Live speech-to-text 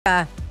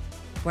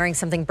Wearing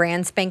something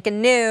brand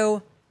spanking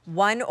new.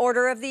 One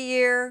order of the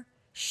year,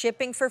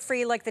 shipping for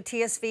free like the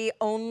TSV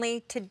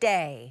only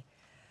today.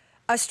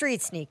 A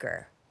street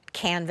sneaker,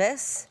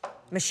 canvas,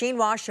 machine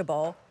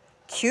washable,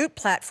 cute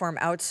platform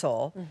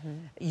outsole.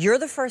 You're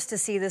the first to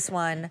see this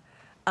one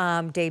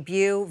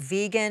debut,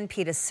 vegan,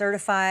 PETA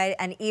certified,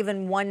 and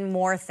even one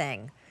more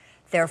thing.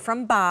 They're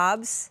from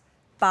BOBS.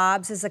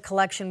 BOBS is a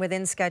collection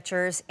within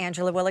Skechers.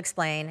 Angela will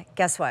explain.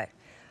 Guess what?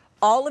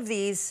 All of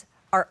these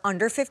are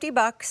under 50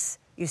 bucks.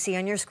 You see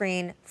on your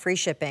screen, free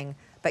shipping,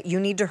 but you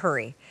need to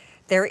hurry.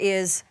 There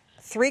is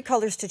 3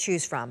 colors to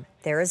choose from.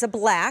 There is a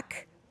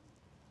black,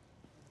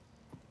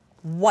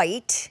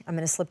 white, I'm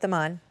gonna slip them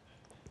on,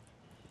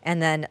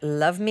 and then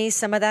love me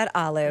some of that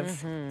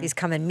olive. These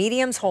come in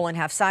mediums, whole and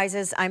half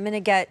sizes. I'm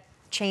gonna get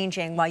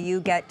changing while you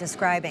get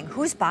describing.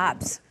 Who's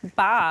BOBS?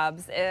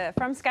 BOBS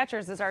from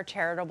Skechers is our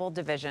charitable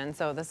division.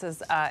 So this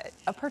is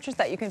a purchase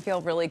that you can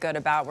feel really good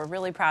about. We're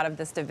really proud of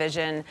this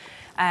division,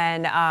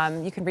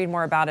 and you can read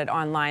more about it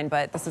online,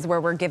 but this is where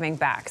we're giving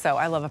back. So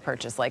I love a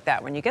purchase like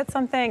that, when you get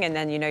something and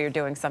then you know you're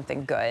doing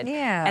something good.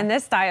 Yeah. And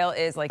this style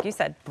is, like you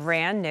said,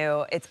 brand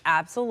new. It's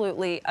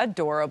absolutely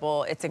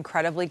adorable. It's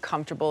incredibly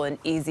comfortable and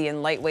easy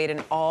and lightweight,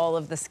 and all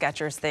of the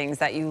Skechers things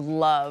that you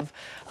love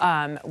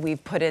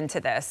we've put into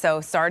this.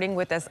 So starting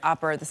with this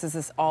upper, this is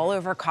this all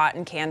over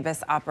cotton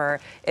canvas upper.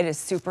 It is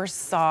super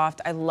soft.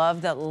 I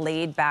love the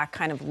laid back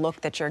kind of look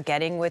that you're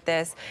getting with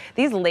this.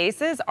 These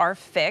laces are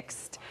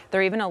fixed.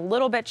 They're even a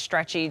little bit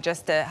stretchy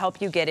just to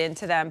help you get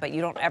into them, but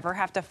you don't ever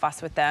have to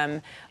fuss with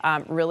them.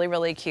 Really,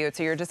 really cute.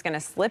 So you're just gonna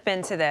slip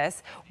into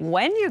this.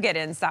 When you get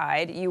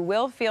inside, you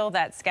will feel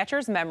that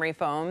Skechers memory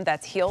foam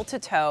that's heel to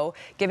toe,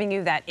 giving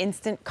you that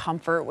instant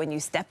comfort when you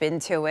step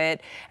into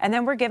it. And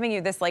then we're giving you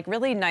this like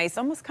really nice,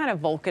 almost kind of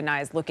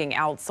vulcanized looking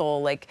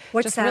outsole, like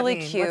What's just that really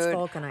mean? cute. What's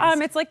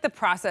vulcanized? It's like the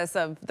process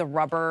of the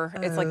rubber.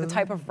 It's like the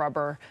type of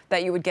rubber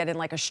that you would get in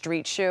like a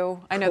street shoe.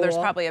 I know there's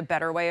probably a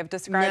better way of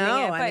describing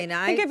it, but I mean,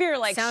 think of your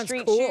like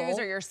street cool. shoes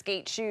or your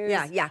skate shoes.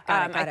 Yeah,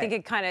 got I think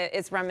it kind of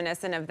is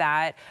reminiscent of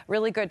that.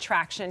 Really good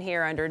traction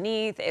here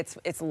underneath.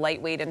 It's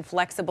lightweight and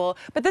flexible,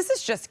 but this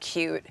is just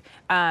cute.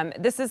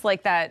 This is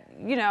like that,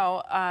 you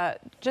know,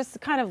 just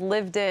kind of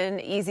lived in,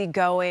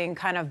 easygoing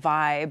kind of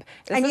vibe.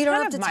 This And you don't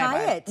kind have to of my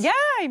tie vibe. it. Yeah,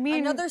 I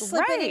mean, Another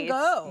slip in and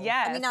go.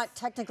 Yes. I mean, not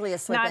technically a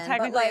slip in, Not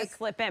technically but like, a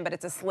slip in, but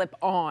it's a slip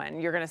on.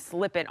 You're gonna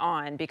slip it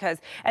on because,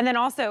 and then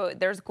also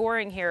there's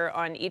goring here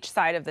on each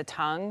side of the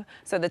tongue,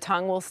 so the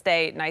tongue will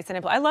stay nice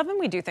and I love when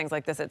we do things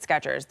like this at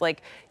Skechers.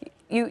 Like,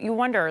 you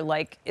wonder,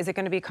 like, is it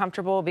gonna be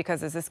comfortable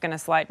because is this gonna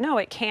slide? No,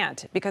 it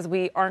can't, because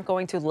we aren't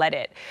going to let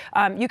it.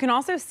 You can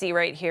also see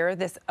right here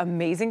this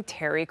amazing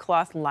terry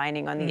cloth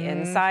lining on the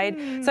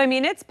inside. So I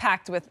mean, it's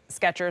packed with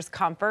Skechers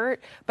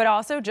comfort, but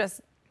also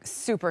just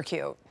super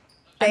cute.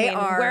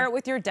 Wear it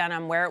with your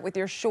denim, wear it with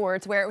your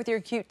shorts, wear it with your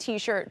cute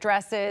t-shirt,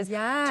 dresses.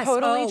 Yes.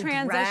 Totally Oh,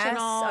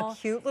 transitional. Dress,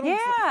 a cute little, like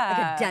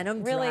a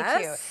denim really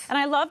dress. Cute. And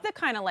I love the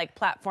kind of like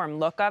platform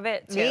look of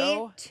it too.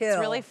 Me too. It's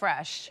really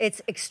fresh.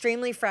 It's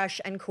extremely fresh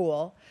and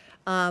cool.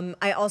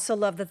 I also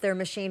love that they're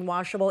machine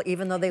washable,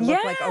 even though they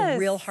look like a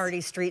real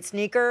hardy street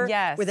sneaker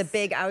with a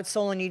big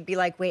outsole, and you'd be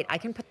like, wait, I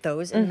can put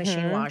those in the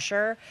machine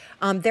washer.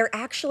 They're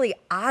actually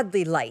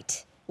oddly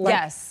light.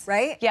 Like,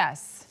 right?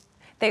 Yes.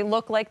 They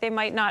look like they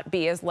might not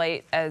be as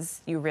light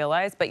as you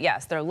realize, but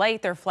yes, they're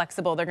light, they're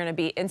flexible, they're gonna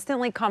be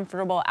instantly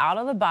comfortable out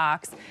of the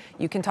box.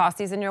 You can toss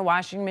these in your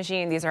washing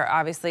machine. These are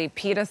obviously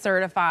PETA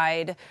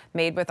certified,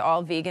 made with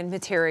all vegan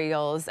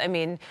materials. I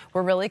mean,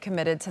 we're really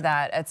committed to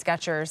that at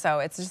Skechers, so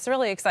it's just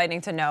really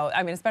exciting to know,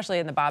 I mean, especially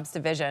in the BOBS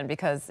division,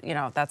 because, you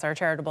know, that's our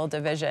charitable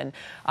division.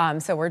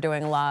 So we're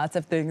doing lots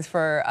of things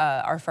for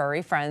our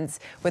furry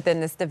friends within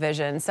this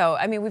division. So,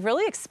 I mean, we've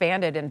really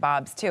expanded in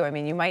BOBS too. I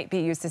mean, you might be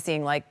used to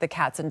seeing like the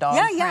cats and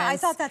dogs. Yeah, I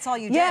thought that's all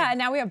you did. Yeah, and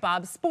now we have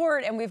BOBS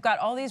Sport, and we've got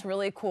all these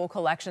really cool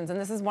collections,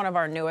 and this is one of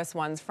our newest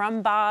ones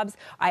from BOBS.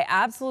 I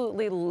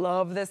absolutely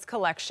love this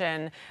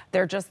collection.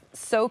 They're just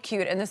so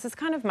cute, and this is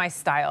kind of my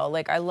style.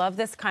 Like, I love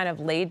this kind of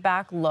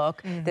laid-back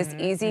look, this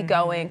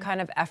easygoing, kind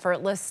of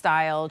effortless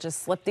style.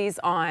 Just slip these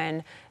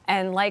on.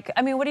 And like,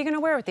 I mean, what are you gonna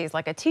wear with these?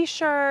 Like a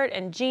t-shirt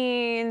and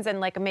jeans and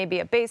like maybe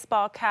a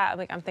baseball cap.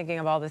 Like, I'm thinking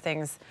of all the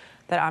things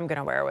that I'm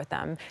gonna wear with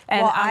them.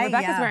 And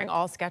Rebecca's wearing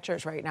all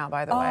Skechers right now,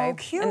 by the way. Oh,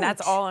 cute. And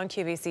that's all on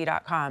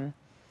QVC.com.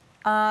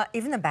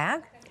 Even the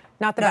bag?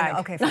 Not the bag. No,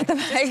 okay, not the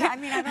bag. I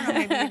mean, I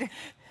don't know,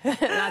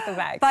 maybe not the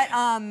bag. But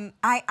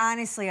I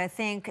honestly, I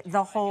think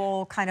the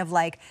whole kind of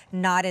like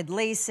knotted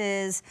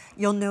laces,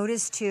 you'll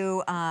notice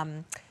too,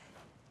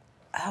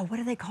 what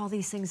do they call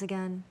these things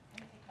again?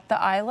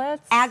 The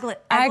eyelets?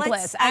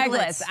 Aglets.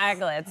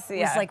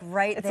 Yeah. It's like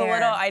right it's there. It's a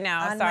little, I know,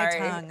 on sorry.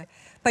 my tongue.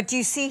 But do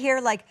you see here,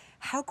 like,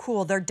 how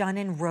cool, they're done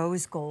in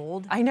rose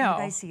gold. I know. You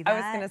guys see that? I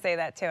was gonna say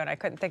that too, and I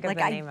couldn't think of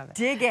the name of it. I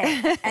dig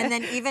it. And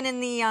then even in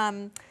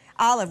the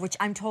olive, which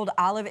I'm told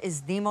olive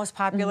is the most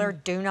popular,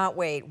 do not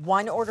wait.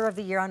 One order of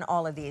the year on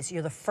all of these.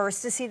 You're the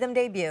first to see them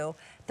debut.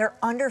 They're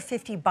under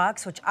 50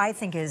 bucks, which I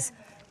think is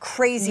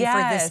crazy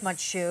for this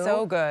much shoe.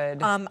 So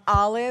good.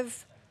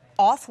 Olive,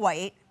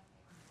 off-white,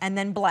 and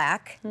then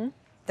black.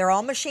 They're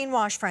all machine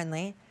wash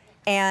friendly,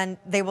 and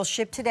they will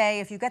ship today,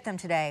 if you get them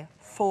today,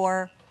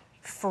 for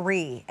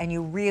free. And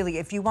you really,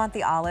 if you want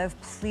the olive,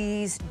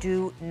 please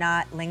do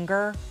not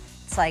linger.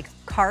 It's like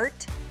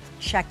cart,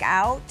 check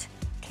out,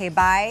 okay,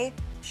 bye,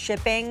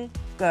 shipping,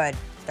 good,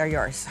 they're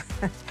yours.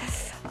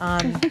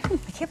 I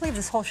can't believe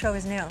this whole show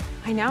is new.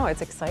 I know,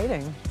 it's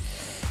exciting.